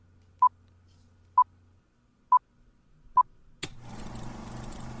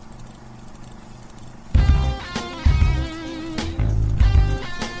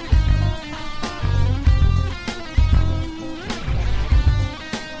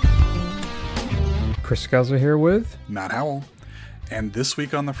Chris Scalzo here with Matt Howell. And this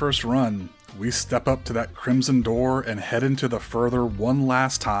week on the first run, we step up to that crimson door and head into the further one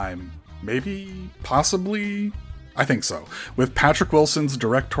last time. Maybe, possibly, I think so, with Patrick Wilson's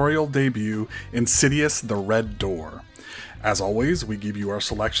directorial debut, Insidious, The Red Door. As always, we give you our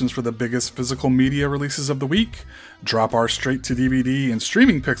selections for the biggest physical media releases of the week, drop our straight-to-DVD and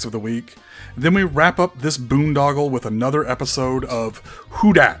streaming picks of the week, then we wrap up this boondoggle with another episode of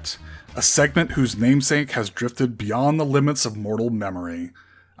Who Dat, a segment whose namesake has drifted beyond the limits of mortal memory.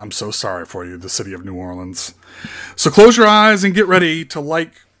 I'm so sorry for you, the city of New Orleans. So close your eyes and get ready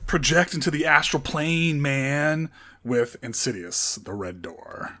to, project into the astral plane, man, with Insidious, The Red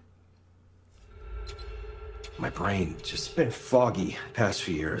Door. My brain just been foggy the past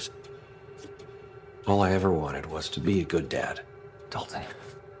few years. All I ever wanted was to be a good dad. Dalton.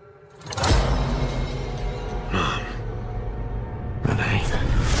 Mom. Renee.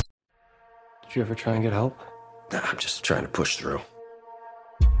 Did you ever try and get help? Nah, I'm just trying to push through.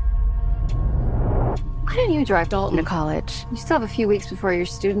 Why don't you drive Dalton to college? You still have a few weeks before your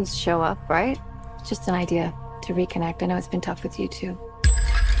students show up, right? It's just an idea to reconnect. I know it's been tough with you too.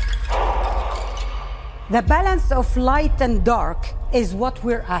 The balance of light and dark is what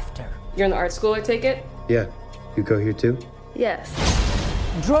we're after. You're in the art school, I take it? Yeah. You go here too? Yes.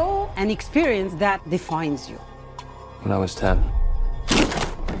 Draw an experience that defines you. When I was 10,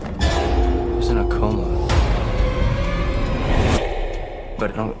 I was in a coma.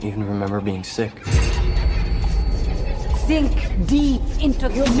 But I don't even remember being sick. Sink deep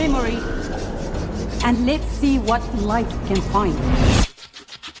into your memory and let's see what light can find.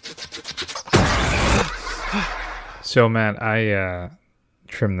 So, Matt, I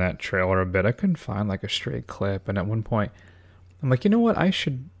trimmed that trailer a bit. I couldn't find a straight clip, and at one point, I'm like, you know what?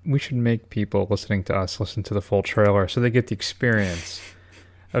 We should make people listening to us listen to the full trailer so they get the experience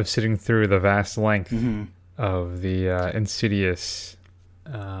of sitting through the vast length of the Insidious,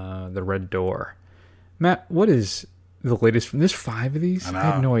 The Red Door. Matt, what is the latest from this? 5 of these? I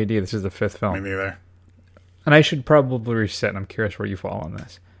have no idea. This is the 5th film. Me neither. And I should probably reset, and I'm curious where you fall on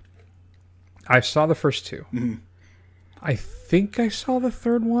this. I saw the first 2. Mm-hmm. I think I saw the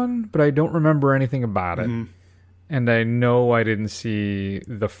 3rd one, but I don't remember anything about it. And I know I didn't see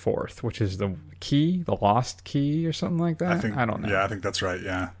the 4th, which is the key, the lost key or something like that. I don't know. Yeah, I think that's right,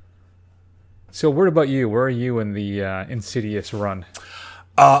 yeah. So what about you? Where are you in the Insidious run?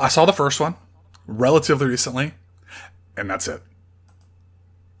 I saw the first one relatively recently, and that's it.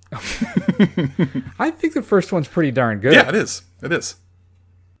 I think the first one's pretty darn good. Yeah, it is. It is.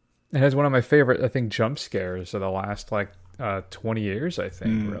 It has one of my favorite, I think, jump scares of the last 20 years, I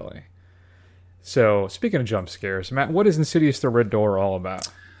think, really. So, speaking of jump scares, Matt, what is Insidious The Red Door all about?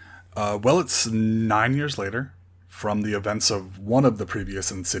 Well, it's 9 years later from the events of one of the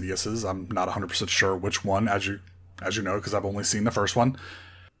previous Insidiouses. I'm not 100% sure which one, as you know, because I've only seen the first one.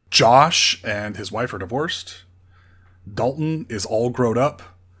 Josh and his wife are divorced. Dalton is all grown up,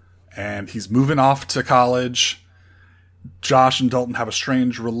 and he's moving off to college. Josh and Dalton have a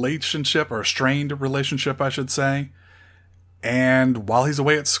strained relationship, I should say. And while he's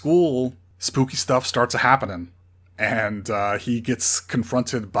away at school, spooky stuff starts happening. And he gets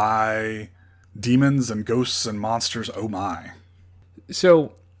confronted by demons and ghosts and monsters. Oh my.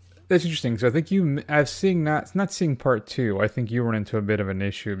 So that's interesting. So I think not seeing part 2, I think you run into a bit of an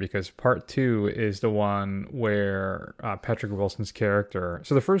issue because part 2 is the one where Patrick Wilson's character.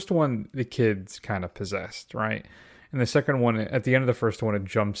 So the first one, the kid's kind of possessed, right? And the second one, at the end of the first one, it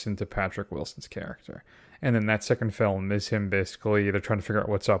jumps into Patrick Wilson's character. And then that second film is him basically, they're trying to figure out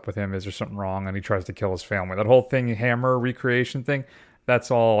what's up with him. Is there something wrong? And he tries to kill his family. That whole thing, Hammer recreation thing,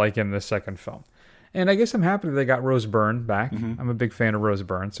 that's all in the second film. And I guess I'm happy that they got Rose Byrne back. I'm a big fan of Rose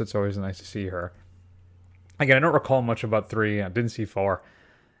Byrne, so it's always nice to see her. Again, I don't recall much about 3. I didn't see 4.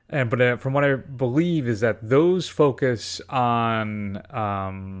 But from what I believe is that those focus on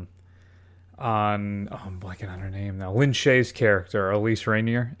I'm blanking on her name now, Lynn Shay's character, Elise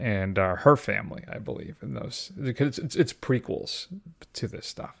Rainier, and her family, I believe, in those, because it's prequels to this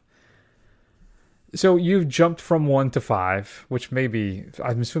stuff. So you've jumped from 1 to 5, which maybe,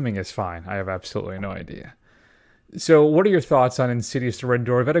 I'm assuming is fine. I have absolutely no idea. So what are your thoughts on Insidious The Red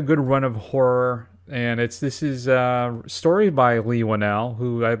Door? We've had a good run of horror, and this is a story by Lee Winnell,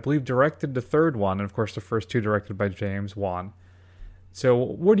 who I believe directed the 3rd one, and of course the first 2 directed by James Wan. So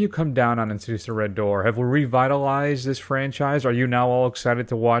where do you come down on Insidious The Red Door? Have we revitalized this franchise? Are you now all excited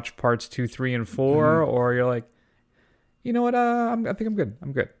to watch parts 2, 3, and 4? Or you're like, you know what, I think I'm good.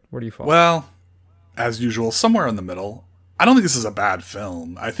 Where do you fall? Well, as usual, somewhere in the middle. I don't think this is a bad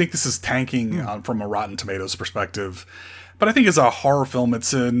film. I think this is tanking from a Rotten Tomatoes perspective. But I think as a horror film,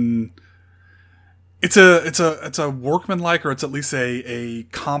 it's it's a workmanlike, or it's at least a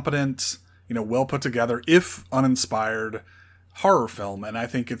competent, well put together, if uninspired, horror film. And I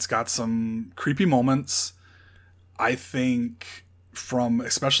think it's got some creepy moments. I think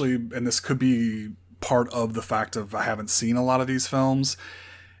especially, and this could be part of the fact of I haven't seen a lot of these films,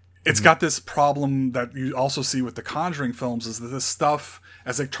 it's got this problem that you also see with the Conjuring films, is that this stuff,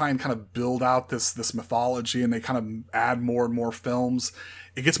 as they try and kind of build out this mythology and they kind of add more and more films,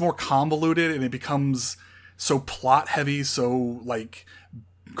 it gets more convoluted and it becomes so plot heavy, so like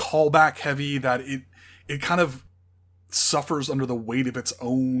callback heavy, that it kind of suffers under the weight of its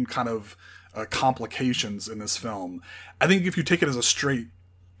own kind of complications in this film. I think if you take it as a straight,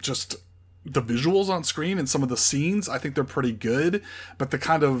 just the visuals on screen and some of the scenes, I think they're pretty good, but the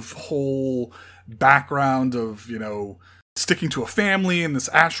kind of whole background of, sticking to a family and this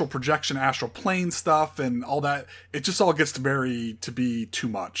astral projection, astral plane stuff and all that, it just all gets to be too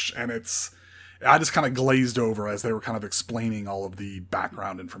much. And I just kind of glazed over as they were kind of explaining all of the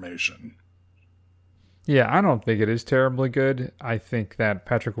background information. Yeah, I don't think it is terribly good. I think that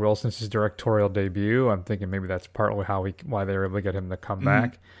Patrick Wilson's his directorial debut. I'm thinking maybe that's partly why they were able to get him to come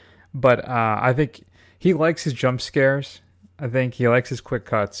back. But I think he likes his jump scares. I think he likes his quick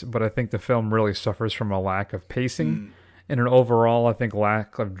cuts, but I think the film really suffers from a lack of pacing and an overall, I think,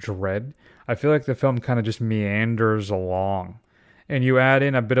 lack of dread. I feel like the film kind of just meanders along. And you add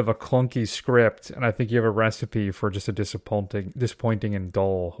in a bit of a clunky script, and I think you have a recipe for just a disappointing and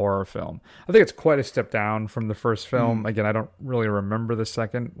dull horror film. I think it's quite a step down from the first film. Again, I don't really remember the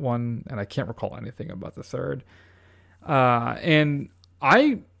second one, and I can't recall anything about the third. And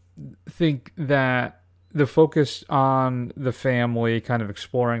I think that the focus on the family, kind of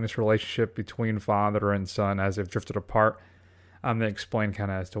exploring this relationship between father and son as they've drifted apart, they explain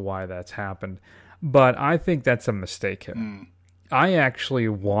kind of as to why that's happened. But I think that's a mistake here. I actually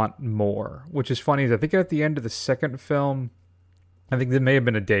want more, which is funny. I think at the end of the second film, I think there may have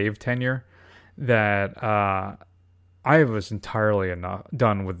been a Dave tenure that I was entirely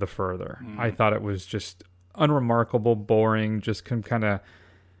done with the further. I thought it was just unremarkable, boring, just kind of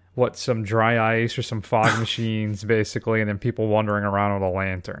some dry ice or some fog machines, basically, and then people wandering around with a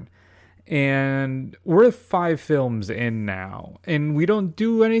lantern. And we're 5 films in now, and we don't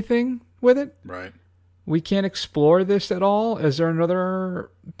do anything with it. Right. We can't explore this at all. Is there another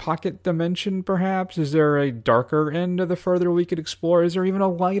pocket dimension, perhaps? Is there a darker end of the further we could explore? Is there even a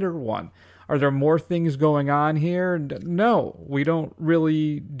lighter one? Are there more things going on here? No, we don't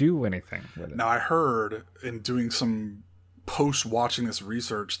really do anything with it. Now, I heard in doing some post-watching this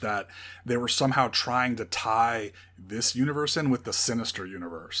research that they were somehow trying to tie this universe in with the Sinister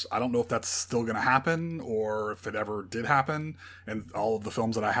universe. I don't know if that's still going to happen or if it ever did happen in all of the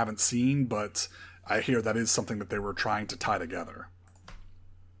films that I haven't seen, but I hear that is something that they were trying to tie together.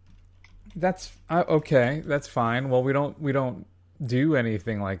 That's okay. That's fine. Well, we don't do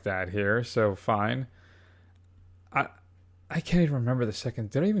anything like that here, so fine. I can't even remember the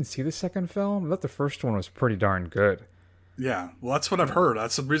second. Did I even see the second film? I thought the first one was pretty darn good. Yeah, well, that's what I've heard.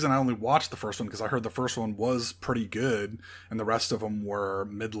 That's the reason I only watched the first one, because I heard the first one was pretty good, and the rest of them were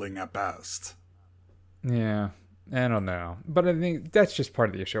middling at best. Yeah, I don't know. But I think that's just part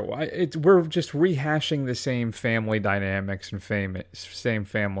of the issue. We're just rehashing the same family dynamics and same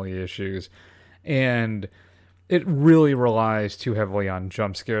family issues, and it really relies too heavily on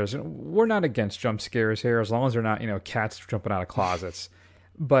jump scares. We're not against jump scares here, as long as they're not, cats jumping out of closets.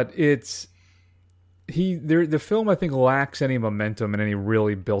 But the film, I think, lacks any momentum and any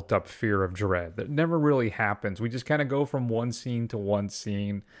really built up fear of dread. That never really happens. We just kind of go from one scene to one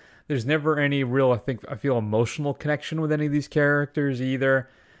scene. There's never any real, I feel, emotional connection with any of these characters either.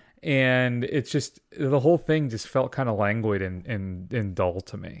 And it's just, the whole thing just felt kind of languid and dull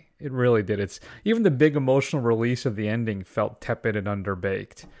to me. It really did. Even the big emotional release of the ending felt tepid and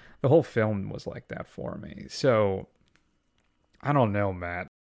underbaked. The whole film was like that for me. So, I don't know, Matt.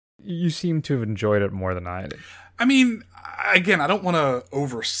 You seem to have enjoyed it more than I did. I mean, again, I don't want to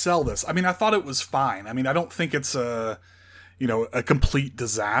oversell this. I mean, I thought it was fine. I mean, I don't think it's a complete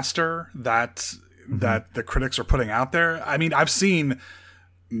disaster that the critics are putting out there. I mean, I've seen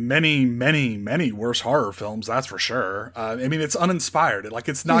many, many, many worse horror films, that's for sure. I mean, it's uninspired.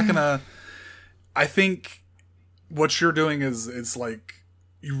 It's not gonna. I think what you're doing is like,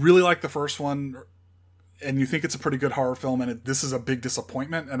 you really like the first one, and you think it's a pretty good horror film, and this is a big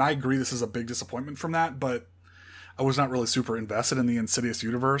disappointment. And I agree, this is a big disappointment from that, but I was not really super invested in the Insidious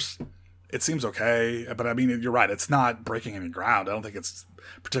universe. It seems okay, but I mean, you're right, it's not breaking any ground. I don't think it's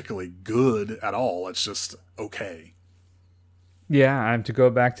particularly good at all. It's just okay. Yeah, to go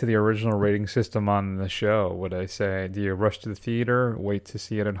back to the original rating system on the show, would I say, do you rush to the theater, wait to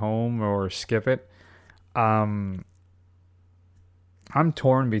see it at home, or skip it? I'm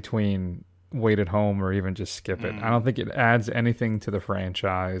torn between wait at home or even just skip it. I don't think it adds anything to the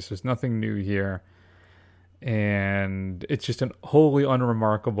franchise. There's nothing new here. And it's just an wholly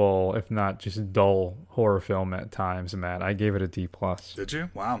unremarkable, if not just dull, horror film at times, Matt. I gave it a D+. Did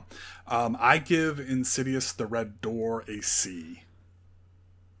you? Wow. I give Insidious The Red Door a C.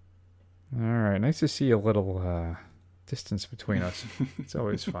 All right. Nice to see a little distance between us. It's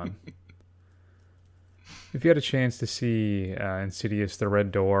always fun. If you had a chance to see Insidious The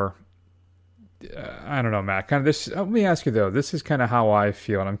Red Door, I don't know, Matt. Kind of this. Let me ask you, though. This is kind of how I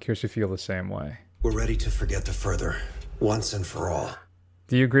feel, and I'm curious if you feel the same way. We're ready to forget the further, once and for all.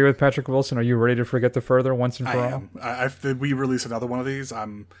 Do you agree with Patrick Wilson? Are you ready to forget the further once and for all? I am. If we release another one of these,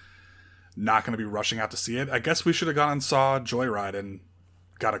 I'm not going to be rushing out to see it. I guess we should have gone and saw Joyride and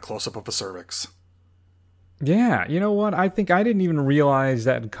got a close-up of a cervix. Yeah, you know what? I think I didn't even realize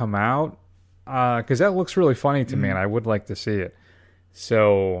that had come out because that looks really funny to me, and I would like to see it.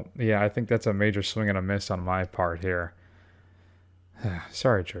 So, yeah, I think that's a major swing and a miss on my part here.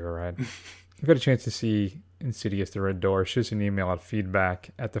 Sorry, Joyride. If you got a chance to see Insidious The Red Door, shoot us an email at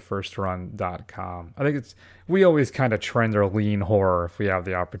feedback@thefirstrun.com. I think we always kind of trend or lean horror if we have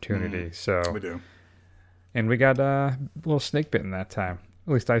the opportunity. So We do. And we got a little snake bitten that time.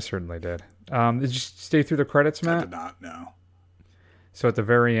 At least I certainly did. Did you stay through the credits, Matt? I did not, no. So at the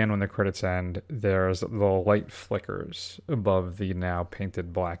very end, when the credits end, there's the light flickers above the now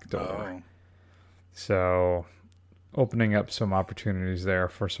painted black door. Oh. So opening up some opportunities there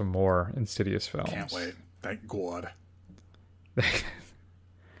for some more Insidious films. Can't wait. Thank God.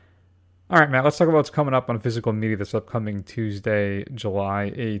 All right, Matt, let's talk about what's coming up on physical media this upcoming Tuesday,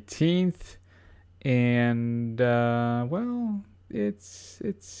 July 18th. And, well, it's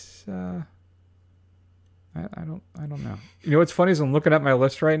I don't know. You know what's funny is I'm looking at my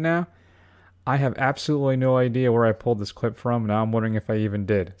list right now. I have absolutely no idea where I pulled this clip from. Now I'm wondering if I even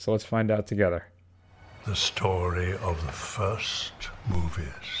did. So let's find out together. The story of the first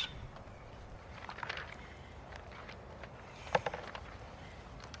movies.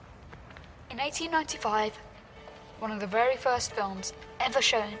 In 1895, one of the very first films ever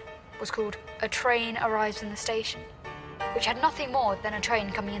shown was called A Train Arrives in the Station, which had nothing more than a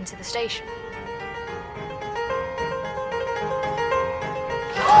train coming into the station.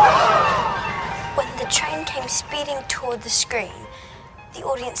 When the train came speeding toward the screen, the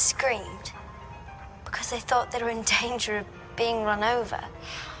audience screamed because they thought they were in danger of being run over.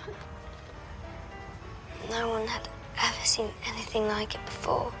 No one had ever seen anything like it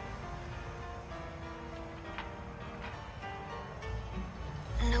before.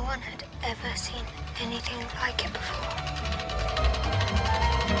 No one had ever seen anything like it before.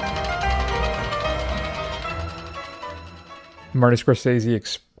 Martin Scorsese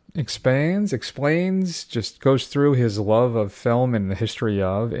explains, just goes through his love of film and the history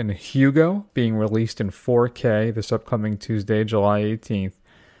of, and Hugo being released in 4K this upcoming Tuesday, July 18th,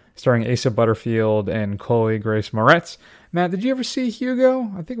 starring Asa Butterfield and Chloe Grace Moretz. Matt, did you ever see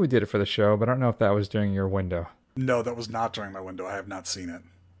Hugo? I think we did it for the show, but I don't know if that was during your window. No, that was not during my window. I have not seen it.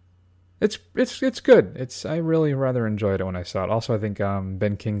 It's good. I really rather enjoyed it when I saw it. Also, I think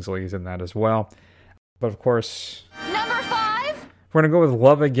Ben Kingsley's in that as well. But of course, Number 5! we're going to go with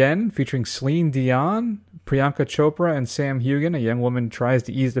Love Again, featuring Celine Dion, Priyanka Chopra, and Sam Heughan. A young woman tries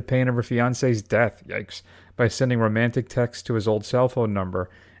to ease the pain of her fiancé's death, yikes, by sending romantic texts to his old cell phone number,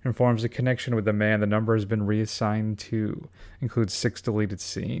 and forms a connection with the man the number has been reassigned to. Includes 6 deleted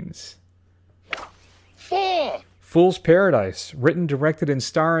scenes. 4. Fool's Paradise, written, directed, and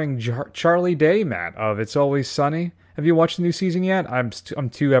starring Charlie Day, Matt, of It's Always Sunny. Have you watched the new season yet? I'm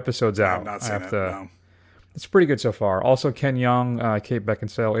 2 episodes out. I've not seen it, no. It's pretty good so far. Also, Ken Jeong, Kate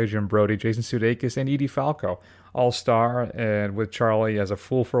Beckinsale, Adrian Brody, Jason Sudeikis, and Edie Falco all star, and with Charlie as a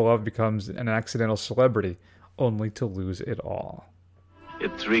fool for love becomes an accidental celebrity, only to lose it all.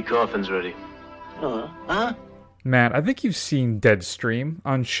 Get 3 coffins ready. Huh? Matt, I think you've seen Deadstream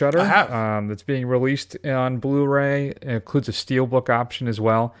on Shudder. I have. That's being released on Blu-ray. It includes a steelbook option as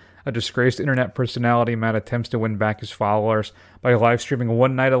well. A disgraced internet personality, Matt, attempts to win back his followers by live streaming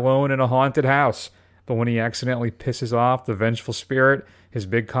one night alone in a haunted house. But when he accidentally pisses off the vengeful spirit, his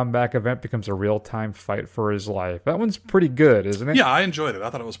big comeback event becomes a real-time fight for his life. That one's pretty good, isn't it? Yeah, I enjoyed it. I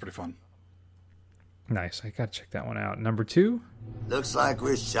thought it was pretty fun. Nice. I gotta check that one out. Number 2? Looks like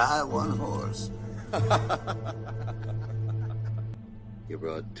we're shy of one horse. You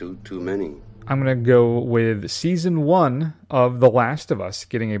brought 2 too many. I'm going to go with Season 1 of The Last of Us,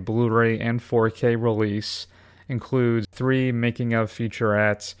 getting a Blu-ray and 4K release. Includes 3 making-of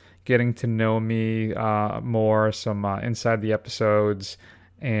featurettes, getting to know me more, some inside the episodes,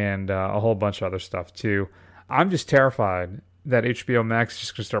 and a whole bunch of other stuff too. I'm just terrified that HBO Max is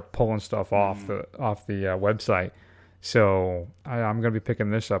just going to start pulling stuff off the website. So I'm going to be picking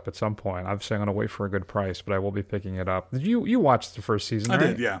this up at some point. Obviously, I'm going to wait for a good price, but I will be picking it up. Did you watched the first season? I right?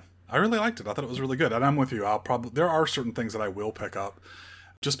 did, yeah. I really liked it. I thought it was really good, and I'm with you. There are certain things that I will pick up,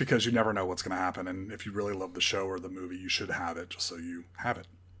 just because you never know what's going to happen. And if you really love the show or the movie, you should have it, just so you have it.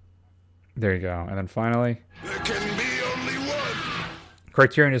 There you go. And then finally, There can be only one.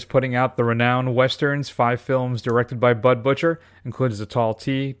 Criterion is putting out the renowned Westerns, 5 films directed by Bud Butcher, includes The Tall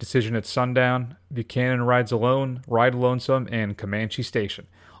T, Decision at Sundown, Buchanan Rides Alone, Ride Lonesome, and Comanche Station.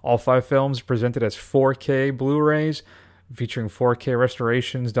 All 5 films presented as 4K Blu-rays, featuring 4K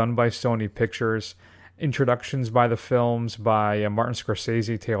restorations done by Sony Pictures, introductions by the films by Martin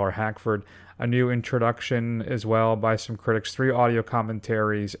Scorsese, Taylor Hackford, a new introduction as well by some critics, 3 audio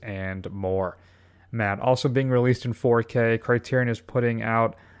commentaries, and more. Matt, also being released in 4K, Criterion is putting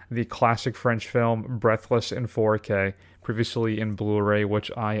out the classic French film Breathless in 4K, previously in Blu-ray, which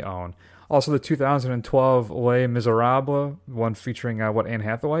I own. Also the 2012 Les Miserables, one featuring Anne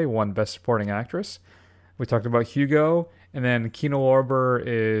Hathaway, won Best Supporting Actress. We talked about Hugo, and then Kino Lorber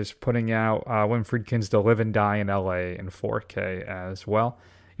is putting out Wim Friedkin's To Live and Die in LA in 4K as well.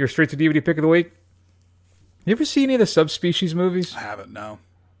 Your straight-to-DVD pick of the week? You ever see any of the Subspecies movies? I haven't, no.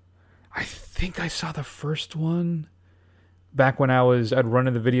 I think I saw the first one back when I'd run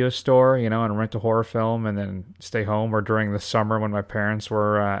to the video store, and rent a horror film and then stay home, or during the summer when my parents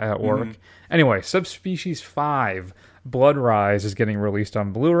were at work. Anyway, Subspecies 5, Blood Rise, is getting released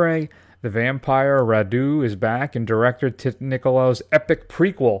on Blu-ray. The vampire Radu is back, and director Tit Nicolo's epic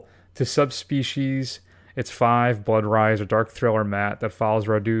prequel to Subspecies. It's 5, Blood Rise, a dark thriller, Matt, that follows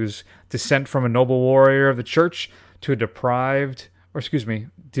Radu's descent from a noble warrior of the church to a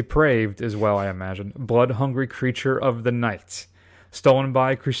depraved as well, I imagine, blood-hungry creature of the night. Stolen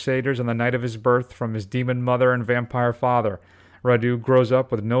by crusaders on the night of his birth from his demon mother and vampire father, Radu grows up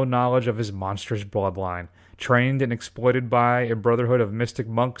with no knowledge of his monstrous bloodline. Trained and exploited by a brotherhood of mystic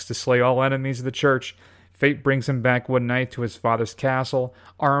monks to slay all enemies of the church, fate brings him back one night to his father's castle,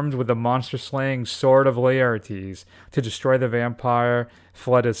 armed with the monster-slaying Sword of Laertes, to destroy the vampire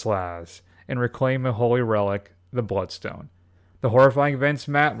Vladislas and reclaim a holy relic, the Bloodstone. The horrifying events,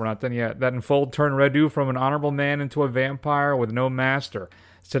 Matt, we're not done yet, that unfold turn Radu from an honorable man into a vampire with no master,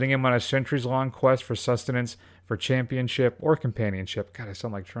 setting him on a centuries-long quest for sustenance, for championship, or companionship. God, I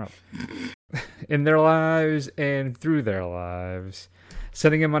sound like Trump. In their lives and through their lives.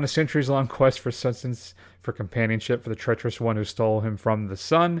 Setting him on a centuries-long quest for sustenance, for companionship, for the treacherous one who stole him from the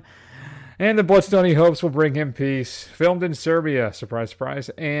sun. And the bloodstone he hopes will bring him peace. Filmed in Serbia, surprise, surprise,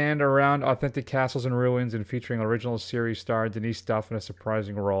 and around authentic castles and ruins, and featuring original series star Denise Duff in a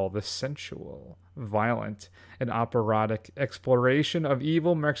surprising role. The sensual, violent, and operatic exploration of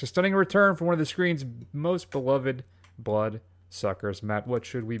evil marks a stunning return from one of the screen's most beloved blood suckers. Matt, what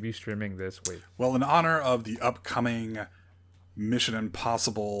should we be streaming this week? Well, in honor of the upcoming Mission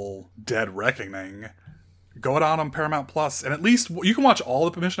Impossible Dead Reckoning, go it out on Paramount Plus, and at least you can watch all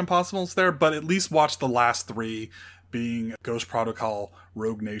the Mission Impossibles there, but at least watch the last 3, being Ghost Protocol,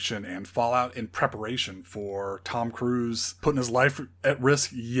 Rogue Nation, and Fallout, in preparation for Tom Cruise putting his life at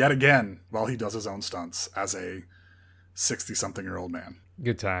risk yet again while he does his own stunts as a 60-something-year-old man.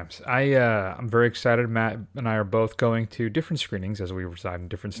 Good times. I'm very excited. Matt and I are both going to different screenings as we reside in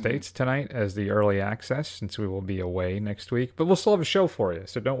different states tonight as the early access, since we will be away next week. But we'll still have a show for you,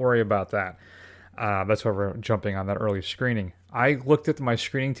 so don't worry about that. That's why we're jumping on that early screening. I looked at my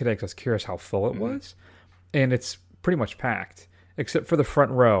screening today because I was curious how full it was, and it's pretty much packed, except for the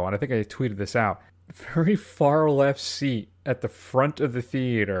front row, and I think I tweeted this out. Very far left seat at the front of the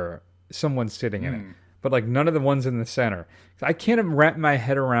theater, someone's sitting in it, but like none of the ones in the center. I can't wrap my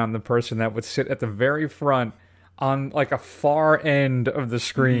head around the person that would sit at the very front on like a far end of the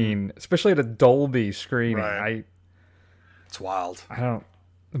screen, especially at a Dolby screening. Right. It's wild.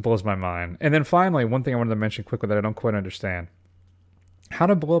 It blows my mind. And then finally, one thing I wanted to mention quickly that I don't quite understand. How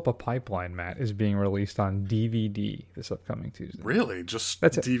to Blow Up a Pipeline, Matt, is being released on DVD this upcoming Tuesday. Really? Just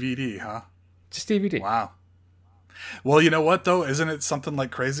That's it. DVD, huh? Just DVD. Wow. Well, you know what, though? Isn't it something like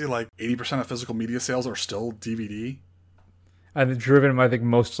crazy? Like 80% of physical media sales are still DVD? And driven, I think,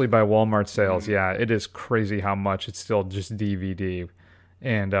 mostly by Walmart sales. Yeah, it is crazy how much it's still just DVD.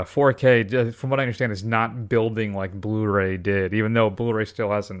 And 4K, from what I understand, is not building like Blu-ray did, even though Blu-ray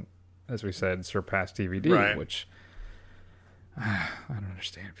still hasn't, as we said, surpassed DVD, which I don't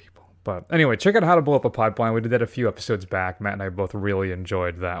understand people. But anyway, check out How to Blow Up a Pipeline. We did that a few episodes back. Matt and I both really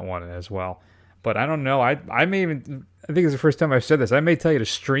enjoyed that one as well. But I don't know. I may even, I think it's the first time I've said this, I may tell you to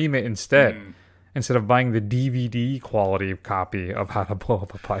stream it instead. instead of buying the DVD quality copy of How to Blow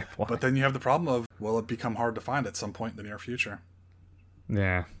Up a Pipeline. But then you have the problem of, will it become hard to find at some point in the near future?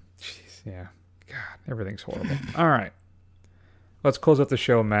 Yeah. Jeez, yeah. God, everything's horrible. All right. Let's close out the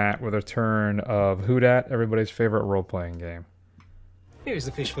show, Matt, with a turn of Who Dat, everybody's favorite role-playing game. Here's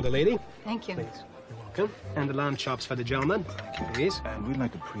the fish for the lady. Thank you. Please. You're welcome. And the lamb chops for the gentleman. Please. We'd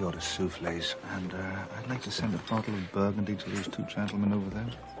like to pre-order souffles, and I'd like to send a bottle of Burgundy to those two gentlemen over there.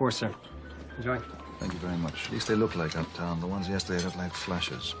 Of course, sir. Enjoy. Thank you very much. At least they look like uptown. The ones yesterday looked like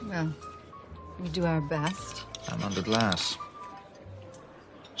flashes. Well, we do our best. I'm under glass.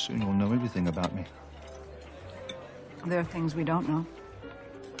 Soon you'll know everything about me. There are things we don't know.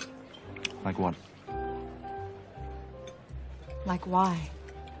 Like what? Like why?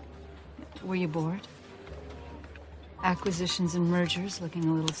 Were you bored? Acquisitions and mergers looking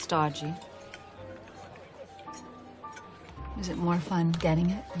a little stodgy. Is it more fun getting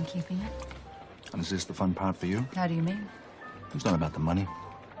it than keeping it? And is this the fun part for you? How do you mean? It's not about the money.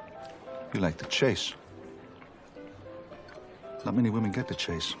 You like to chase. Not many women get to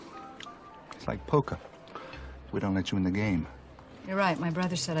chase. It's like poker. We don't let you in the game. You're right. My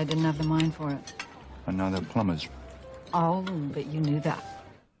brother said I didn't have the mind for it. And now they're plumbers. Oh, but you knew that.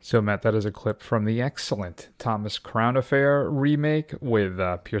 So, Matt, that is a clip from the excellent Thomas Crown Affair remake with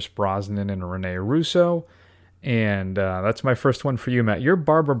Pierce Brosnan and Rene Russo. And that's my first one for you, Matt. You're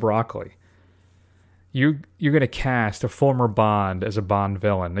Barbara Broccoli. You're going to cast a former Bond as a Bond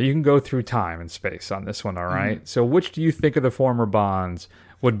villain. Now, you can go through time and space on this one, all right? So which do you think of the former Bonds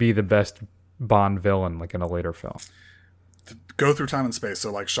would be the best Bond villain, like in a later film? Go through time and space.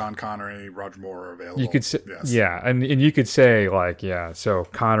 So like Sean Connery, Roger Moore are available. You could say, yes. yeah, and you could say like, yeah, so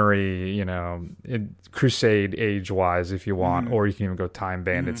Connery, you know, Crusade age-wise if you want, or you can even go Time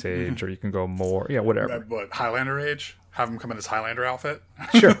Bandits age, or you can go more, yeah, whatever. But Highlander age? Have him come in his Highlander outfit?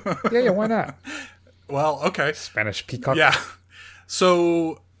 Sure. Yeah, why not? Well, okay. Spanish peacock. Yeah.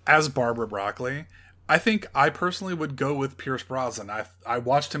 So as Barbara Broccoli, I think I personally would go with Pierce Brosnan. I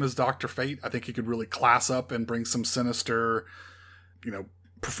watched him as Dr. Fate. I think he could really class up and bring some sinister,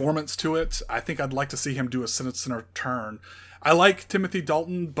 performance to it. I think I'd like to see him do a sinister turn. I like Timothy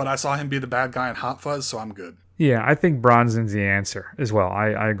Dalton, but I saw him be the bad guy in Hot Fuzz, so I'm good. Yeah, I think Brosnan's the answer as well.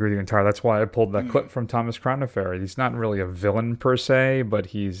 I agree with you entirely. That's why I pulled that clip from Thomas Crown Affair. He's not really a villain per se, but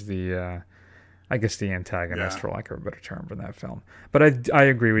he's the... I guess the antagonist, for lack of a better term, for that film. But I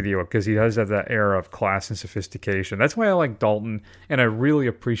agree with you, because he does have that air of class and sophistication. That's why I like Dalton, and I really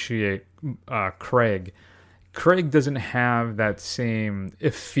appreciate Craig. Craig doesn't have that same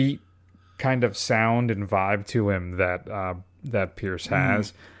effete kind of sound and vibe to him that Pierce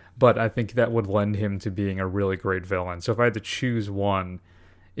has, but I think that would lend him to being a really great villain. So if I had to choose one,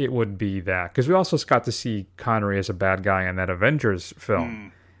 it would be that. Because we also got to see Connery as a bad guy in that Avengers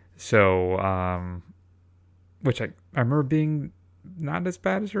film. So, which I remember being not as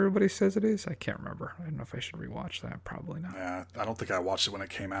bad as everybody says it is. I can't remember. I don't know if I should rewatch that. Probably not. Yeah, I don't think I watched it when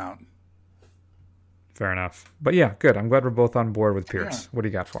it came out. Fair enough. But yeah, good. I'm glad we're both on board with Pierce. Yeah. What do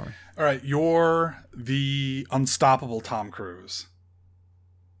you got for me? All right, you're the unstoppable Tom Cruise.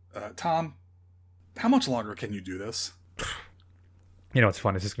 Tom, how much longer can you do this? You know, it's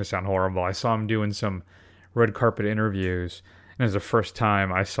funny. This is going to sound horrible. I saw him doing some red carpet interviews. And it was the first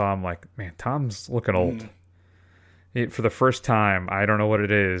time I saw him, like, man, Tom's looking old. For the first time, I don't know what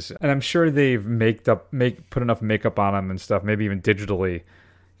it is. And I'm sure they've put enough makeup on him and stuff, maybe even digitally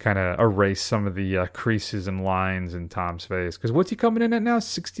kind of erase some of the creases and lines in Tom's face. Because what's he coming in at now,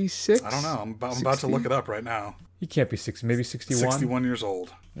 66? I don't know. I'm about to look it up right now. He can't be 60, maybe 61? 61 years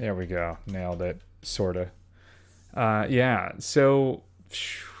old. There we go. Nailed it. Sort of. Yeah, so...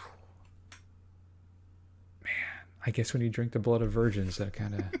 I guess when you drink the blood of virgins, that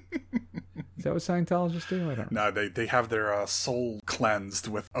kind of... Is that what Scientologists do? I don't know. No, they have their soul cleansed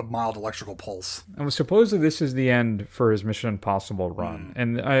with a mild electrical pulse. And supposedly this is the end for his Mission Impossible run.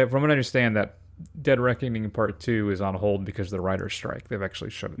 And from what I understand, that Dead Reckoning Part 2 is on hold because of the writer's strike. They've actually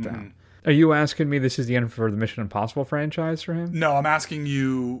shut it down. Are you asking me this is the end for the Mission Impossible franchise for him? No, I'm asking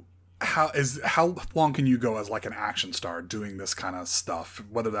you... How long can you go as like an action star doing this kind of stuff?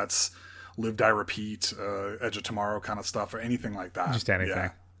 Whether that's... Live, Die, Repeat, Edge of Tomorrow kind of stuff, or anything like that. Just anything.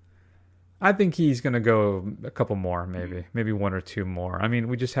 Yeah. I think he's going to go a couple more, maybe one or two more. I mean,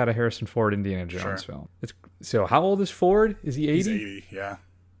 we just had a Harrison Ford Indiana Jones film. So how old is Ford? Is he 80? He's 80, yeah.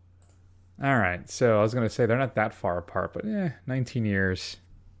 All right. So I was going to say they're not that far apart, but 19 years.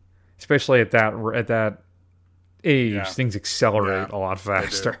 Especially at that age, things accelerate a lot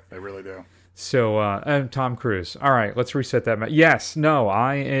faster. They really do. So, and Tom Cruise. All right, let's reset that. Yes, no,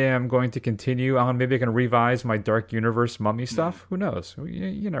 I am going to continue. Maybe I can revise my Dark Universe mummy stuff. Who knows?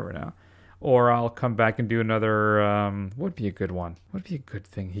 You never know. Or I'll come back and do another. What would be a good one? What would be a good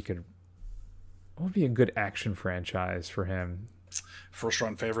thing he could? What would be a good action franchise for him? First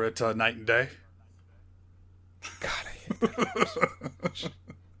run favorite, Night and Day. God, I hate that so much.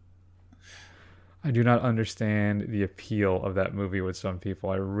 I do not understand the appeal of that movie with some people.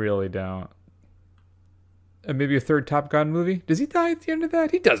 I really don't. And maybe a third Top Gun movie? Does he die at the end of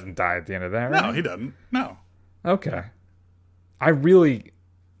that? He doesn't die at the end of that, right? No, he doesn't. No. Okay. I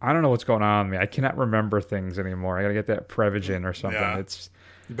don't know what's going on with me. I cannot remember things anymore. I gotta get that Prevagen or something. Yeah.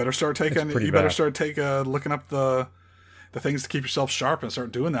 You better start looking up the things to keep yourself sharp and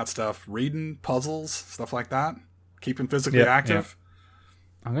start doing that stuff. Reading, puzzles, stuff like that. Keeping physically active.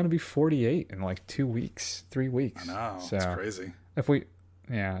 Yeah. I'm going to be 48 in like 3 weeks. I know. So, it's crazy. If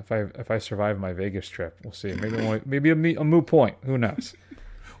I survive my Vegas trip, we'll see. Maybe a moot point. Who knows?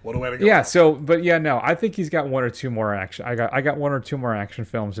 What a way to go. Yeah, I think he's got one or two more action. I got one or two more action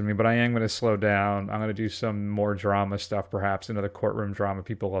films in me, but I am going to slow down. I'm going to do some more drama stuff, perhaps another courtroom drama.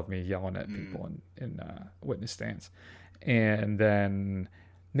 People love me yelling at people in witness stands. And then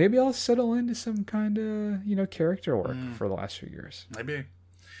maybe I'll settle into some kind of, character work for the last few years. Maybe.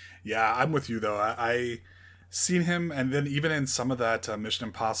 Yeah, I'm with you, though. I seen him, and then even in some of that Mission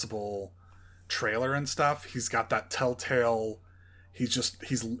Impossible trailer and stuff, he's got that telltale...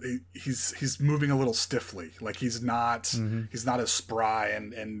 He's moving a little stiffly. Like he's not as spry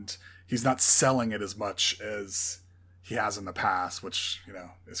and he's not selling it as much as he has in the past, which,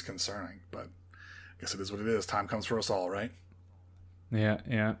 is concerning. But I guess it is what it is. Time comes for us all, right?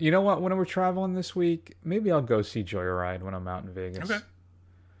 Yeah. You know what? When we're traveling this week, maybe I'll go see Joyride when I'm out in Vegas. Okay.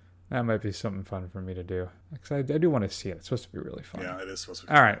 That might be something fun for me to do. Because I do want to see it. It's supposed to be really fun. Yeah, it is supposed to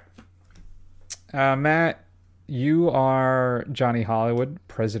be fun. All right. Matt, you are Johnny Hollywood,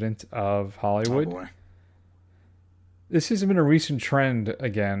 president of Hollywood. Oh, boy. This has been a recent trend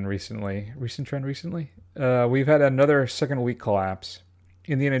again recently. We've had another second week collapse.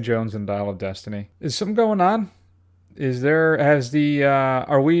 Indiana Jones and Dial of Destiny. Is something going on?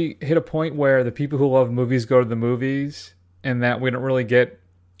 Are we hit a point where the people who love movies go to the movies and that we don't really get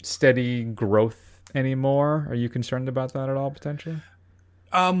steady growth anymore? Are you concerned about that at all, potentially?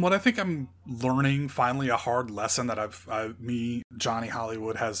 What I think I'm learning, finally, a hard lesson that Johnny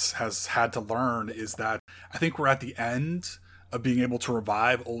Hollywood has had to learn is that I think we're at the end of being able to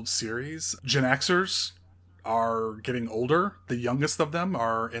revive old series. Gen Xers are getting older. The youngest of them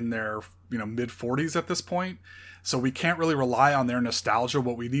are in their mid 40s at this point. So we can't really rely on their nostalgia.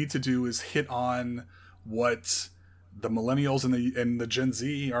 What we need to do is hit on what the millennials and the Gen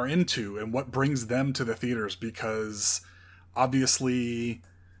Z are into and what brings them to the theaters, because obviously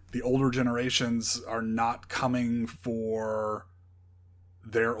the older generations are not coming for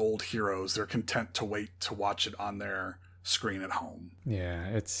their old heroes. They're content to wait to watch it on their screen at home.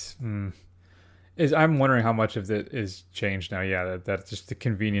 Yeah, I'm wondering how much of it is changed now. Yeah, that's just the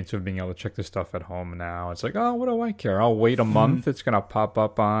convenience of being able to check this stuff at home now. It's like, oh, what do I care? I'll wait a month. It's going to pop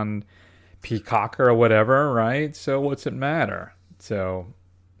up on Peacock or whatever, right? So what's it matter? So,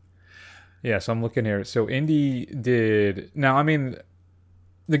 yeah, so I'm looking here. So Indy did... Now, I mean,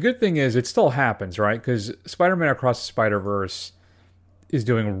 the good thing is it still happens, right? Because Spider-Man Across the Spider-Verse is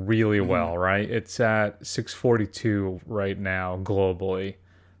doing really well, right? It's at 642 right now globally.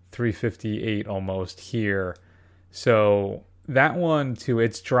 358 almost here. So that one, to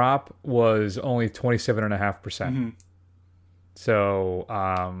its drop, was only 27.5%. So,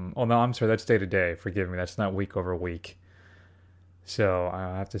 oh no, I'm sorry, that's day to day. Forgive me, that's not week over week. So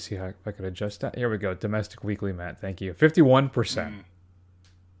I'll have to see if I could adjust that. Here we go. Domestic weekly, Matt. Thank you. 51%.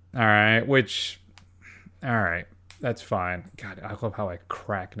 All right. That's fine. God, I love how I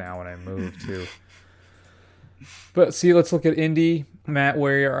crack now when I move too. But see, let's look at Indy. Matt,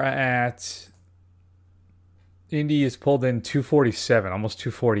 where you're at. Indy is pulled in 247, almost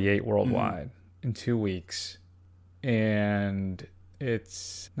 248 worldwide in 2 weeks. And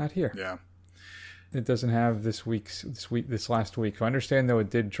it's not here. Yeah. It doesn't have this last week. So I understand, though, it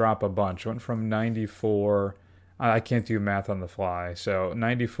did drop a bunch. It went from 94. I can't do math on the fly. So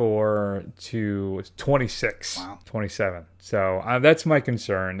 94 to 26. Wow. 27. So that's my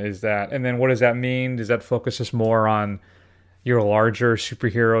concern, is that. And then what does that mean? Does that focus us more on your larger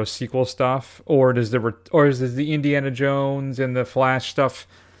superhero sequel stuff? Or does the Indiana Jones and the Flash stuff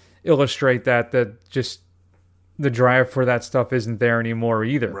illustrate that just the drive for that stuff isn't there anymore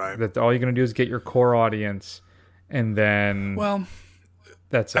either? Right. That all you're going to do is get your core audience and then... Well...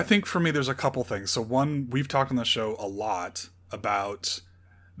 That's it. I think for me, there's a couple things. So one, we've talked on the show a lot about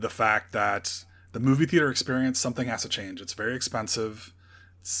the fact that the movie theater experience, something has to change. It's very expensive.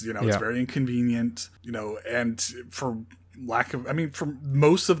 It's, it's very inconvenient, and for lack of, I mean, for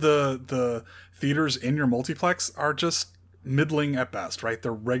most of the theaters in your multiplex are just middling at best, right?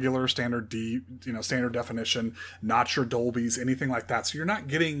 They're regular standard standard definition, not your Dolbys, anything like that. So you're not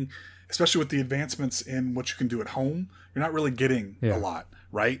getting, especially with the advancements in what you can do at home, you're not really getting a lot,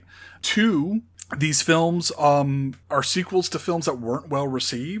 right? Two, these films are sequels to films that weren't well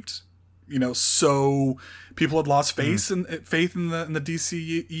received. So people had lost faith in the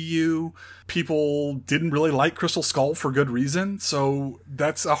DCEU. People didn't really like Crystal Skull for good reason. So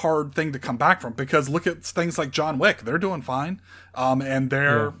that's a hard thing to come back from, because look at things like John Wick. They're doing fine. And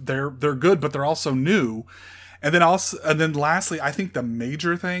they're good, but they're also new. And then lastly, I think the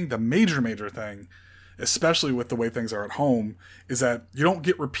major thing, especially with the way things are at home, is that you don't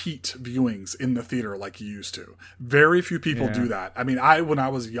get repeat viewings in the theater like you used to. Very few people do that. I mean, when I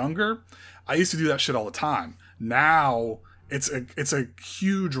was younger, I used to do that shit all the time. Now it's a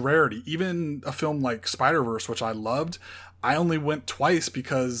huge rarity. Even a film like Spider-Verse, which I loved, I only went twice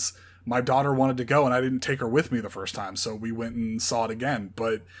because my daughter wanted to go and I didn't take her with me the first time. So we went and saw it again.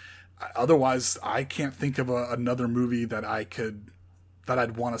 But otherwise, I can't think of another movie that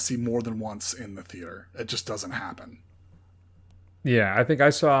I'd want to see more than once in the theater. It just doesn't happen. Yeah, I think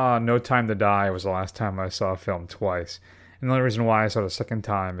I saw No Time to Die was the last time I saw a film twice. And the only reason why I saw it a second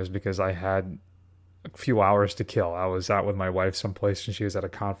time is because I had a few hours to kill. I was out with my wife someplace and she was at a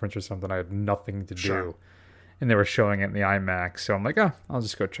conference or something. I had nothing to do. And they were showing it in the IMAX. So I'm like, I'll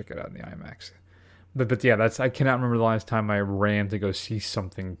just go check it out in the IMAX. But yeah, I cannot remember the last time I ran to go see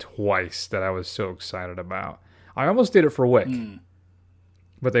something twice that I was so excited about. I almost did it for Wick.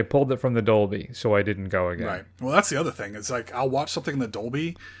 But they pulled it from the Dolby, so I didn't go again. Right. Well, that's the other thing. It's like, I'll watch something in the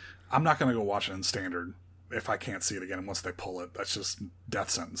Dolby. I'm not going to go watch it in standard if I can't see it again. And once they pull it, that's just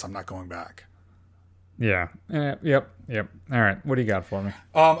death sentence. I'm not going back. Yeah. Yep. All right. What do you got for me?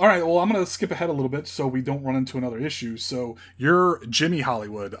 All right. Well, I'm going to skip ahead a little bit so we don't run into another issue. So you're Jimmy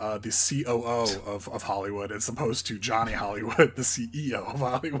Hollywood, the COO of Hollywood, as opposed to Johnny Hollywood, the CEO of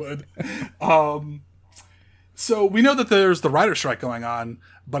Hollywood. So we know that there's the writer strike going on,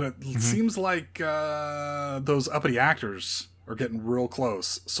 but it seems like those uppity actors are getting real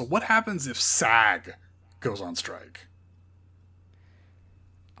close. So what happens if SAG goes on strike?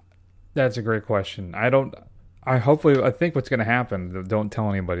 That's a great question. I think what's going to happen, don't tell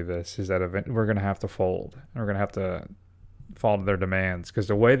anybody this, is that we're going to have to fold. We're going to have to fall to their demands, because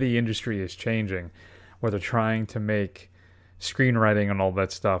the way the industry is changing, where they're trying to make screenwriting and all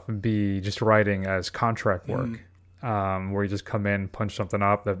that stuff and be just writing as contract work, where you just come in, punch something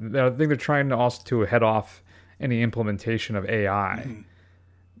up. I think they're trying to also to head off any implementation of AI.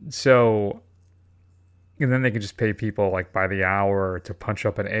 So, and then they can just pay people like by the hour to punch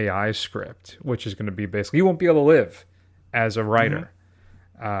up an AI script, which is going to be basically, you won't be able to live as a writer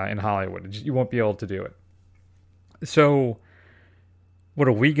in Hollywood. You won't be able to do it. So what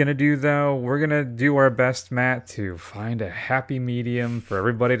are we going to do, though? We're going to do our best, Matt, to find a happy medium for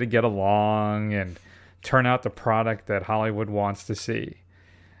everybody to get along and turn out the product that Hollywood wants to see.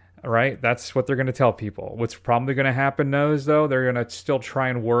 Right? That's what they're going to tell people. What's probably going to happen, though, they're going to still try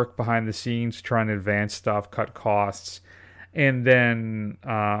and work behind the scenes, try and advance stuff, cut costs, and then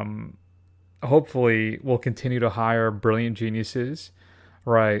hopefully we'll continue to hire brilliant geniuses,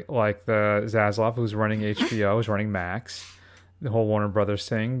 right? Like the Zaslav, who's running HBO, who's running Max, the whole Warner Brothers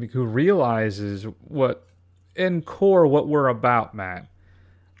thing, who realizes what we're about, Matt.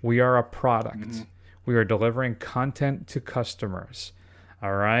 We are a product. We are delivering content to customers.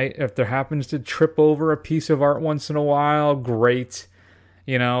 All right? If there happens to trip over a piece of art once in a while, great.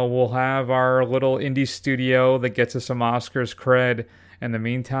 We'll have our little indie studio that gets us some Oscars cred. In the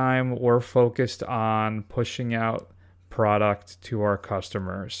meantime, we're focused on pushing out product to our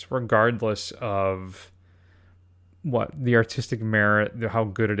customers, regardless of what the artistic merit, how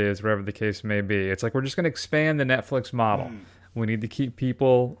good it is, whatever the case may be. It's like we're just going to expand the Netflix model. We need to keep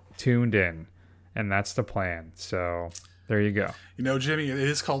people tuned in, and that's the plan. So there you go. Jimmy, it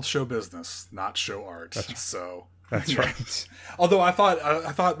is called show business, not show art. That's right. Although I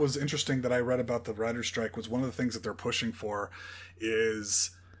thought was interesting that I read about the writer's strike was one of the things that they're pushing for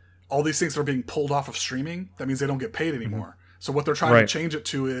is all these things that are being pulled off of streaming. That means they don't get paid anymore. So what they're trying to change it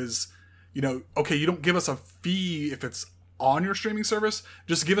to is, okay, you don't give us a fee if it's on your streaming service,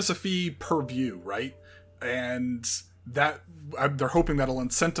 just give us a fee per view, right? And that they're hoping that'll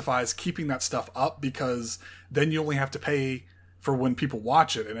incentivize keeping that stuff up, because then you only have to pay for when people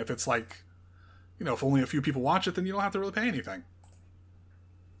watch it. And if it's like, if only a few people watch it, then you don't have to really pay anything.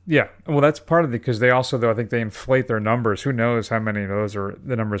 Yeah, well, that's part of it, because they also, though, I think they inflate their numbers. Who knows how many of those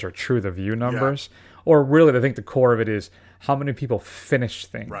the numbers are true, the view numbers, or really, I think the core of it is how many people finish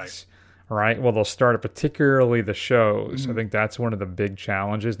things. right? Well, they'll start it, particularly the shows. I think that's one of the big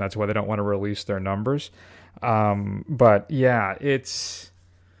challenges, and that's why they don't want to release their numbers. But yeah, it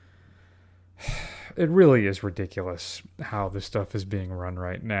really is ridiculous how this stuff is being run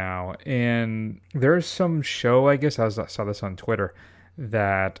right now. And there's some show, I guess I saw this on Twitter,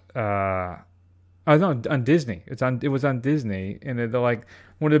 that on Disney. It was on Disney, and they're like,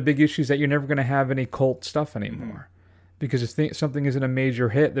 one of the big issues that you're never going to have any cult stuff anymore. Because if something isn't a major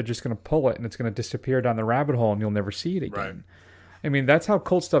hit, they're just going to pull it and it's going to disappear down the rabbit hole and you'll never see it again. Right. I mean, that's how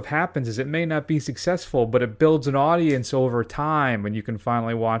cult stuff happens. Is it may not be successful, but it builds an audience over time, and you can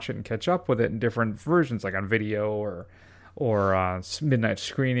finally watch it and catch up with it in different versions, like on video or midnight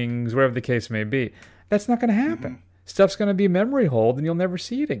screenings, whatever the case may be. That's not going to happen. Stuff's going to be memory hold, and you'll never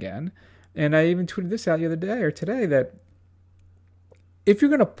see it again. And I even tweeted this out the other day or today that if you're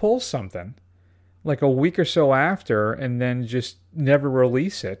going to pull something like a week or so after and then just never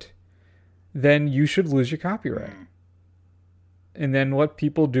release it, then you should lose your copyright. And then what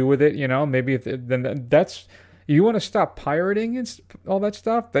people do with it, maybe then that's, you want to stop pirating and all that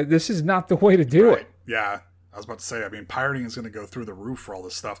stuff, this is not the way to do it. Yeah. I was about to say, I mean, pirating is going to go through the roof for all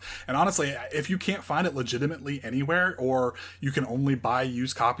this stuff. And honestly, if you can't find it legitimately anywhere, or you can only buy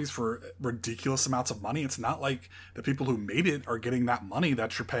used copies for ridiculous amounts of money, it's not like the people who made it are getting that money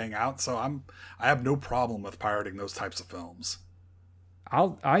that you're paying out. So I have no problem with pirating those types of films.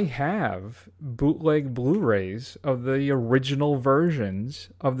 I have bootleg Blu-rays of the original versions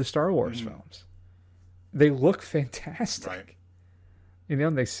of the Star Wars films. They look fantastic. Right.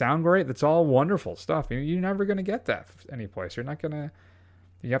 They sound great. That's all wonderful stuff. You're never going to get that anyplace. You're not going to...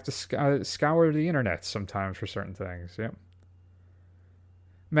 You have to scour the internet sometimes for certain things. Yep.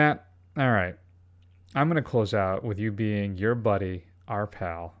 Matt, all right. I'm going to close out with you being your buddy, our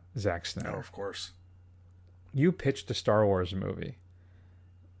pal, Zack Snyder. Oh, of course. You pitched a Star Wars movie.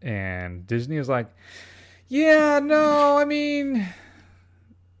 And Disney is like, yeah, no, I mean...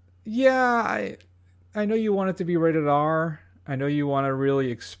 Yeah, I know you want it to be rated R. I know you want to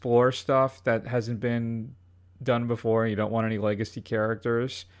really explore stuff that hasn't been done before. You don't want any legacy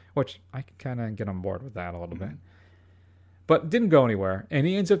characters, which I can kind of get on board with that a little bit. But didn't go anywhere. And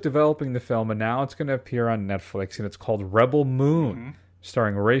he ends up developing the film, and now it's going to appear on Netflix, and it's called Rebel Moon,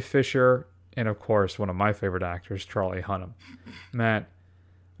 starring Ray Fisher and, of course, one of my favorite actors, Charlie Hunnam. Matt,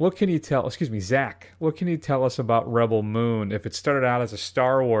 Zach, what can you tell us about Rebel Moon if it started out as a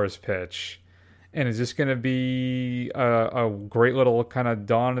Star Wars pitch? And is this going to be a great little kind of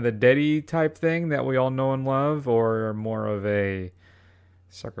Dawn of the Dead type thing that we all know and love, or more of a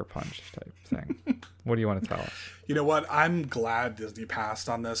sucker punch type thing? What do you want to tell us? You know what? I'm glad Disney passed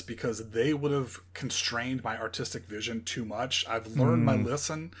on this, because they would have constrained my artistic vision too much. I've learned my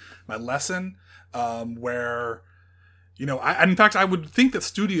lesson, where, in fact, I would think that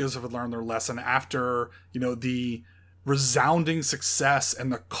studios have learned their lesson after, the resounding success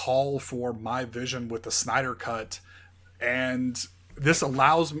and the call for my vision with the Snyder Cut. And this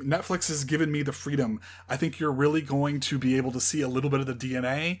allows Netflix has given me the freedom. I think you're really going to be able to see a little bit of the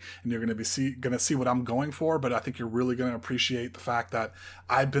DNA, and you're going to see what I'm going for. But I think you're really going to appreciate the fact that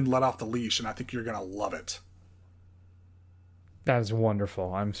I've been let off the leash, and I think you're going to love it. That's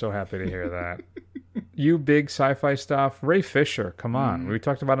wonderful. I'm so happy to hear that. You big sci-fi stuff, Ray Fisher. Come on, we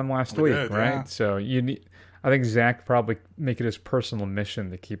talked about him last week, right? Yeah. So you need. I think Zach probably make it his personal mission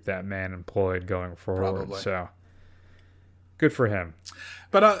to keep that man employed going forward. Probably. So good for him.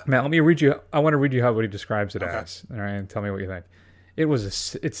 But Matt, let me read you. I want to read you what he describes it as. All right, and tell me what you think. It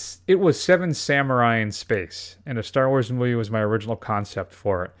was Seven Samurai in space, and a Star Wars movie was my original concept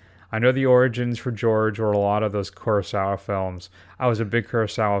for it. I know the origins for George or a lot of those Kurosawa films. I was a big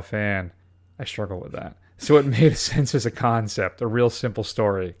Kurosawa fan. I struggle with that. So it made sense as a concept, a real simple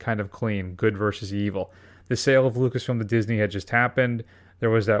story, kind of clean, good versus evil. The sale of Lucasfilm to Disney had just happened. There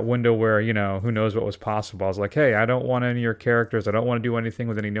was that window where, who knows what was possible. I was like, hey, I don't want any of your characters. I don't want to do anything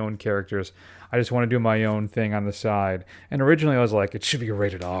with any known characters. I just want to do my own thing on the side. And originally I was like, it should be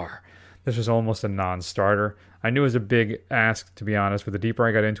rated R. This was almost a non-starter. I knew it was a big ask, to be honest, but the deeper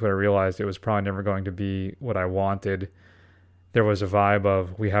I got into it, I realized it was probably never going to be what I wanted. There was a vibe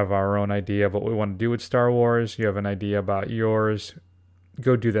of, we have our own idea of what we want to do with Star Wars. You have an idea about yours.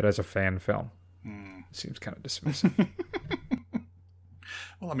 Go do that as a fan film. Seems kind of dismissive.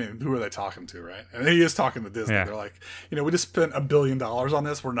 Well, I mean, who are they talking to, right? And he is talking to Disney. Yeah. They're like, we just spent $1 billion on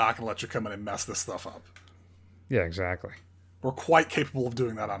this. We're not going to let you come in and mess this stuff up. Yeah, exactly. We're quite capable of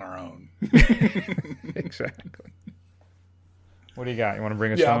doing that on our own. Exactly. What do you got? You want to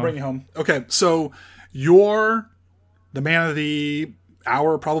bring us home? Yeah, I'll bring you home. Okay, so you're the man of the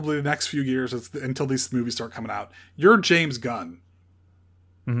hour, probably the next few years until these movies start coming out. You're James Gunn.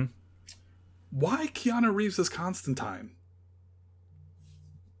 Mm-hmm. why Keanu Reeves as Constantine?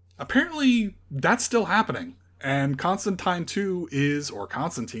 Apparently, that's still happening. And Constantine 2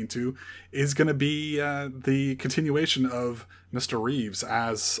 Constantine 2 is going to be the continuation of Mr. Reeves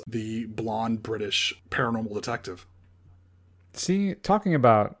as the blonde British paranormal detective. See, talking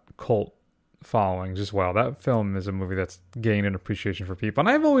about cult followings as well, that film is a movie that's gained an appreciation for people. And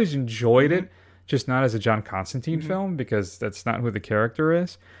I've always enjoyed it, just not as a John Constantine film, because that's not who the character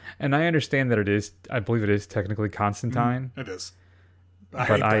is. And I understand that I believe it is technically Constantine. It is. I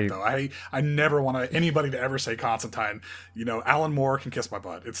hate that, though. I never want anybody to ever say Constantine. Alan Moore can kiss my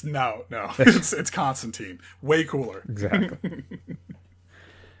butt. It's no. It's Constantine. Way cooler. Exactly.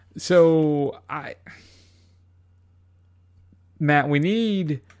 So, Matt,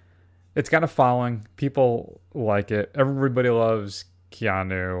 it's got a following. People like it. Everybody loves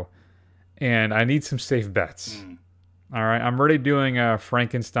Keanu. And I need some safe bets. All right. I'm already doing a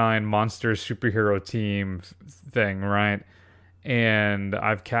Frankenstein monster superhero team thing, right? And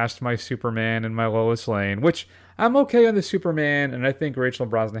I've cast my Superman and my Lois Lane, which I'm okay on the Superman, and I think Rachel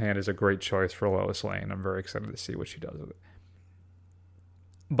Brosnahan is a great choice for Lois Lane. I'm very excited to see what she does with it.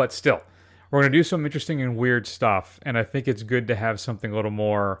 But still, we're going to do some interesting and weird stuff, and I think it's good to have something a little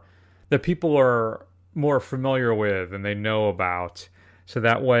more that people are more familiar with and they know about, so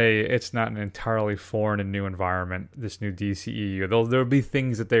that way it's not an entirely foreign and new environment, this new DCEU. There'll be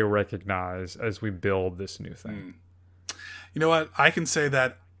things that they recognize as we build this new thing. You know what? I can say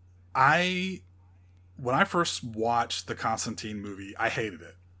that when I first watched the Constantine movie, I hated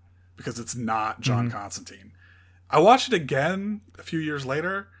it because it's not John Constantine. I watched it again a few years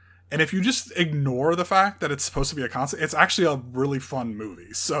later, and if you just ignore the fact that it's supposed to be a Constantine, it's actually a really fun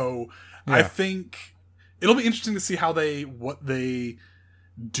movie. So I think it'll be interesting to see what they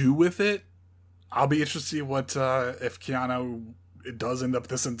do with it. I'll be interested to see what if Keanu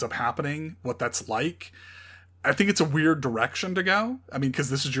this ends up happening, what that's like. I think it's a weird direction to go. I mean,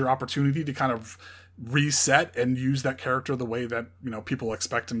 because this is your opportunity to kind of reset and use that character the way that people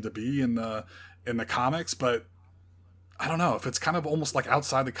expect him to be in the comics. But I don't know if it's kind of almost like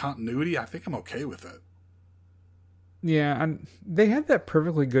outside the continuity. I think I'm okay with it. Yeah, and they had that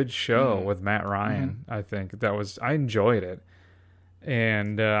perfectly good show with Matt Ryan. I think I enjoyed it,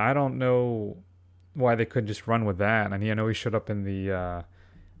 and I don't know why they couldn't just run with that. And I know he showed up in the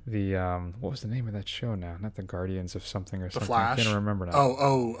what was the name of that show now? Not the Guardians of something or something. The Flash. I can't remember now.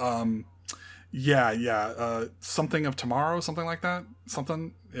 Something of Tomorrow, something like that.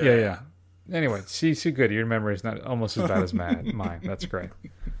 Something. Yeah. Anyway, see, good. Your memory is not almost as bad as mine. That's great.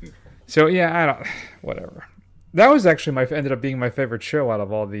 So whatever. That was actually ended up being my favorite show out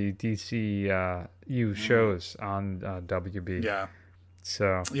of all the DCU shows on WB. Yeah.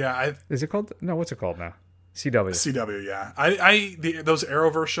 So is it called? No, what's it called now? CW, yeah. Those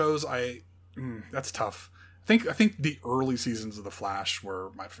Arrowverse shows, that's tough. I think the early seasons of The Flash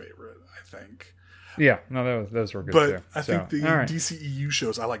were my favorite, I think. Yeah, no, those were good too. But I think the DCEU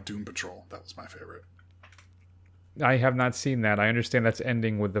shows, I like Doom Patrol. That was my favorite. I have not seen that. I understand that's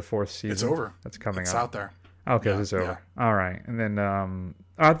ending with the 4th season. It's over. That's coming out. It's out there. Okay, it's over. Yeah. All right. And then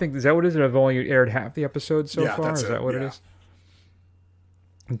I think, is that what it is? I've only aired half the episodes so far? Is that what it is?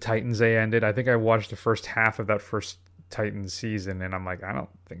 And Titans, they ended. I think I watched the first half of that first Titans season, and I'm like, I don't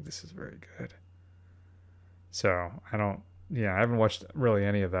think this is very good. So I haven't watched really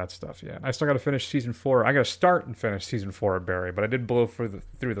any of that stuff yet. I still got to finish season 4. I got to start and finish season 4 of Barry, but I did blow through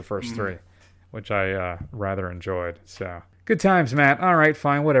the first 3, which I rather enjoyed. So good times, Matt. All right,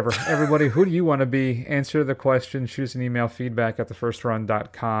 fine, whatever. Everybody, who do you want to be? Answer the question. Shoot us an email,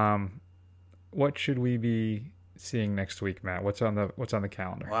 feedback@thefirstrun.com. What should we be seeing next week, Matt? What's on the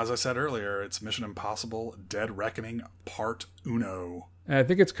calendar? Well, as I said earlier, it's Mission Impossible: Dead Reckoning Part Uno. And I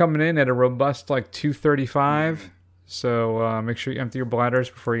think it's coming in at a robust 235. So make sure you empty your bladders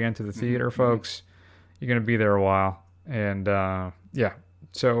before you enter the theater, folks. You're going to be there a while. And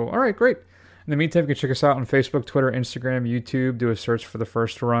so all right, great. In the meantime, you can check us out on Facebook, Twitter, Instagram, YouTube. Do a search for The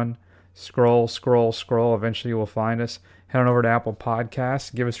First Run. Scroll. Eventually you will find us. Head on over to Apple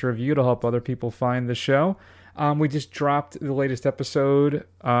Podcasts. Give us a review to help other people find the show. We just dropped the latest episode,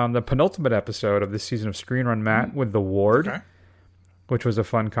 the penultimate episode of this season of Screen Run, Matt, with The Ward, which was a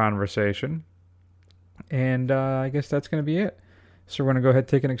fun conversation. And I guess that's going to be it. So we're going to go ahead and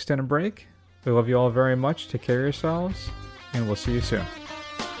take an extended break. We love you all very much. Take care of yourselves, and we'll see you soon.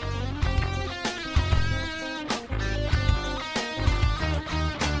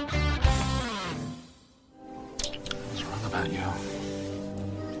 What's wrong about you?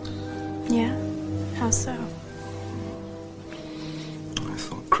 Yeah? How so? I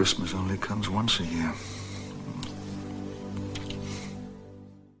thought Christmas only comes once a year.